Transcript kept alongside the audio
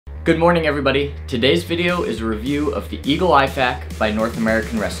Good morning, everybody. Today's video is a review of the Eagle IFAK by North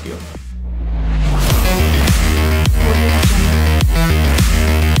American Rescue.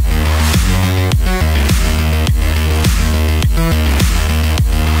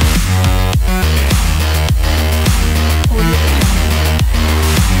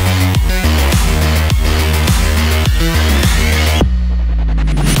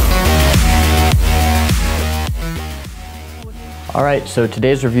 Alright, so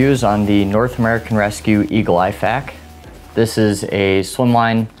today's review is on the North American Rescue Eagle IFAK. This is a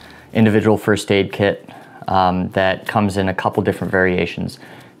slimline individual first aid kit that comes in a couple different variations.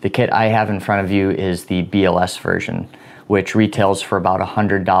 The kit I have in front of you is the BLS version, which retails for about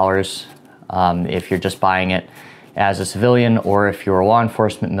 $100 if you're just buying it as a civilian, or if you're a law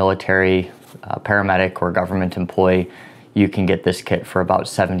enforcement, military, paramedic, or government employee, you can get this kit for about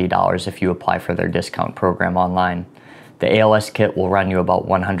 $70 if you apply for their discount program online. The ALS kit will run you about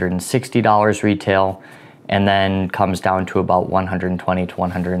 $160 retail, and then comes down to about $120 to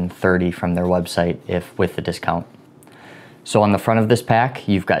 $130 from their website if with the discount. So on the front of this pack,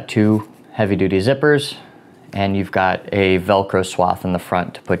 you've got two heavy-duty zippers, and you've got a Velcro swath in the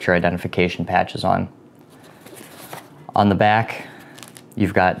front to put your identification patches on. On the back,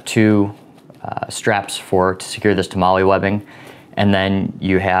 you've got two straps to secure this to MOLLE webbing. And then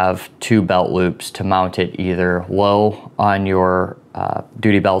you have two belt loops to mount it either low on your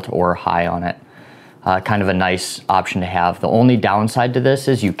duty belt or high on it. Kind of a nice option to have. The only downside to this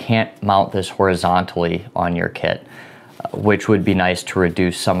is you can't mount this horizontally on your kit, which would be nice to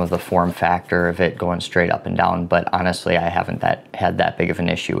reduce some of the form factor of it going straight up and down, but honestly I haven't had that big of an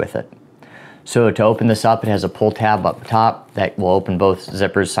issue with it. So to open this up, it has a pull tab up top that will open both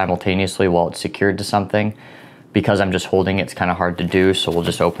zippers simultaneously while it's secured to something. Because I'm just holding it, it's kind of hard to do, so we'll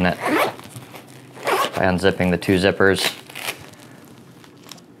just open it by unzipping the two zippers.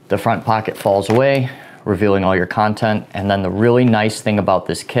 The front pocket falls away, revealing all your content, and then the really nice thing about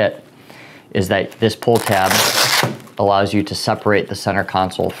this kit is that this pull tab allows you to separate the center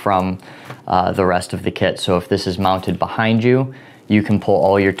console from the rest of the kit. So if this is mounted behind you, you can pull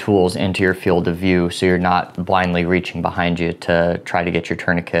all your tools into your field of view so you're not blindly reaching behind you to try to get your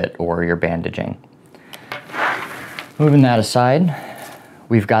tourniquet or your bandaging. Moving that aside,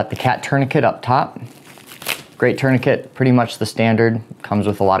 we've got the cat tourniquet up top. Great tourniquet, pretty much the standard, comes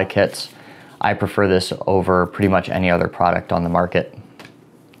with a lot of kits. I prefer this over pretty much any other product on the market.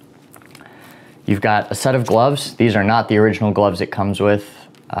 You've got a set of gloves. These are not the original gloves it comes with,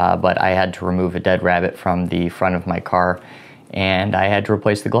 but I had to remove a dead rabbit from the front of my car and I had to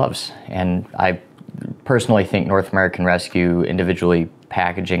replace the gloves. And I personally think North American Rescue individually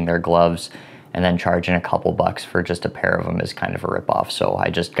packaging their gloves and then charging a couple bucks for just a pair of them is kind of a ripoff. So I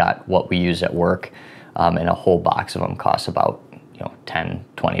just got what we use at work, and a whole box of them costs about $10,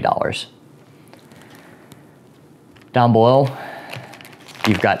 $20. Down below,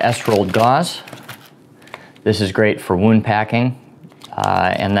 you've got S-rolled gauze. This is great for wound packing,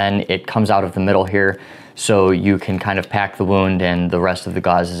 and then it comes out of the middle here, so you can kind of pack the wound and the rest of the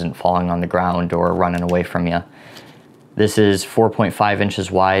gauze isn't falling on the ground or running away from you. This is 4.5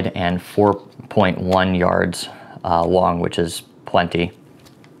 inches wide and 4.1 yards long, which is plenty.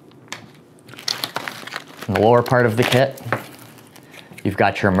 In the lower part of the kit, you've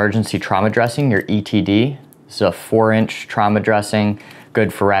got your emergency trauma dressing, your ETD. This is a 4-inch trauma dressing,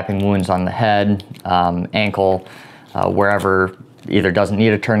 good for wrapping wounds on the head, ankle, wherever either doesn't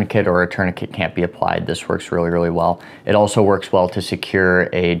need a tourniquet or a tourniquet can't be applied. This works really, really well. It also works well to secure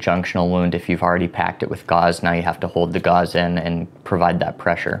a junctional wound if you've already packed it with gauze. Now you have to hold the gauze in and provide that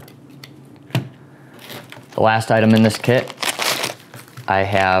pressure. The last item in this kit, I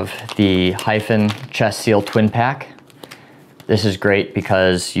have the Hyphen Chest Seal Twin Pack. This is great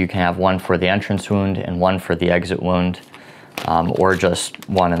because you can have one for the entrance wound and one for the exit wound, or just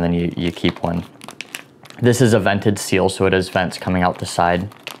one and then you keep one. This is a vented seal, so it has vents coming out the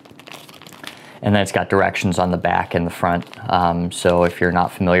side. And then it's got directions on the back and the front. So if you're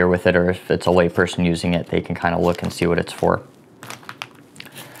not familiar with it, or if it's a layperson using it, they can kind of look and see what it's for.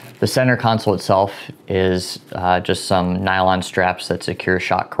 The center console itself is just some nylon straps that secure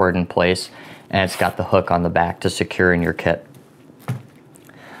shock cord in place, and it's got the hook on the back to secure in your kit.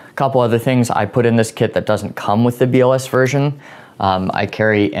 A couple other things I put in this kit that doesn't come with the BLS version. I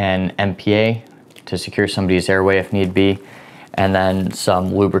carry an MPA to secure somebody's airway if need be, and then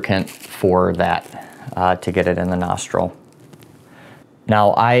some lubricant for that to get it in the nostril.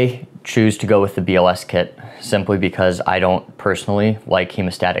 Now I choose to go with the BLS kit simply because I don't personally like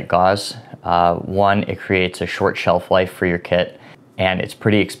hemostatic gauze. One, it creates a short shelf life for your kit, and it's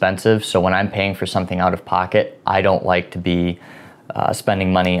pretty expensive, so when I'm paying for something out of pocket, I don't like to be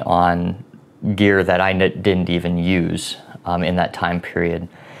spending money on gear that I didn't even use in that time period.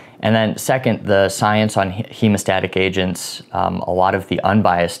 And then second, the science on hemostatic agents, a lot of the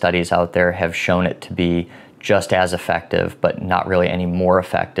unbiased studies out there have shown it to be just as effective, but not really any more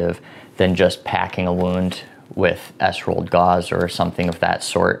effective than just packing a wound with S-rolled gauze or something of that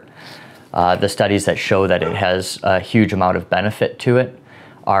sort. The studies that show that it has a huge amount of benefit to it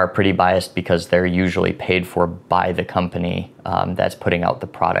are pretty biased because they're usually paid for by the company that's putting out the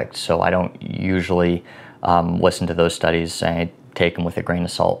product. So I don't usually listen to those studies, and I take them with a grain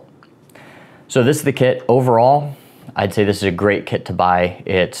of salt. So this is the kit. Overall, I'd say this is a great kit to buy.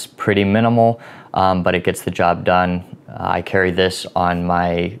 It's pretty minimal, but it gets the job done. I carry this on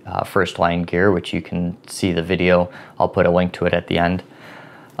my first line gear, which you can see the video. I'll put a link to it at the end.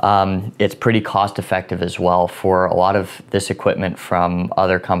 It's pretty cost effective as well. For a lot of this equipment from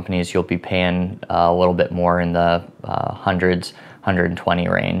other companies, you'll be paying a little bit more in the hundreds, 120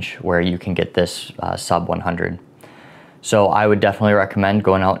 range, where you can get this sub 100. So I would definitely recommend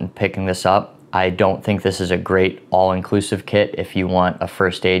going out and picking this up. I don't think this is a great all-inclusive kit if you want a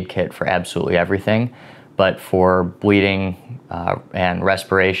first aid kit for absolutely everything, but for bleeding and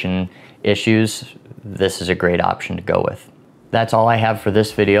respiration issues, this is a great option to go with. That's all I have for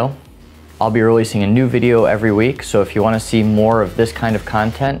this video. I'll be releasing a new video every week, so if you want to see more of this kind of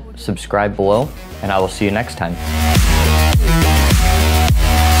content, subscribe below, and I will see you next time.